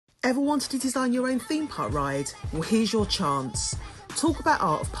Ever wanted to design your own theme park ride? Well, here's your chance. Talk About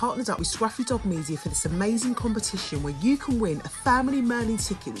Art have partnered up with Scruffy Dog Media for this amazing competition where you can win a family Merlin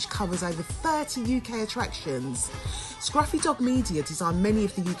ticket which covers over 30 UK attractions. Scruffy Dog Media design many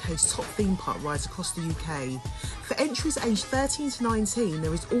of the UK's top theme park rides across the UK. For entries aged 13 to 19,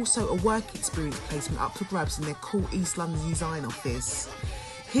 there is also a work experience placement up for grabs in their cool East London design office.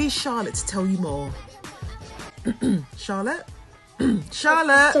 Here's Charlotte to tell you more. Charlotte?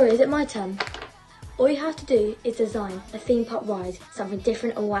 Charlotte! Sorry, is it my turn? All you have to do is design a theme park ride, something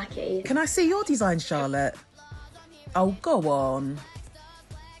different and wacky. Can I see your design, Charlotte? Oh, go on.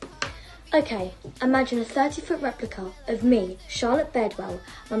 Okay, imagine a 30-foot replica of me, Charlotte Bedwell,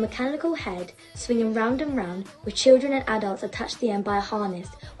 my mechanical head, swinging round and round, with children and adults attached to the end by a harness,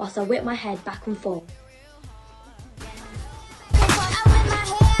 whilst I whip my head back and forth.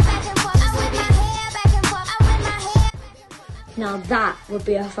 Now that would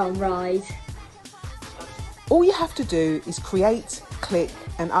be a fun ride. All you have to do is create, click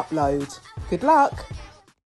and upload. Good luck!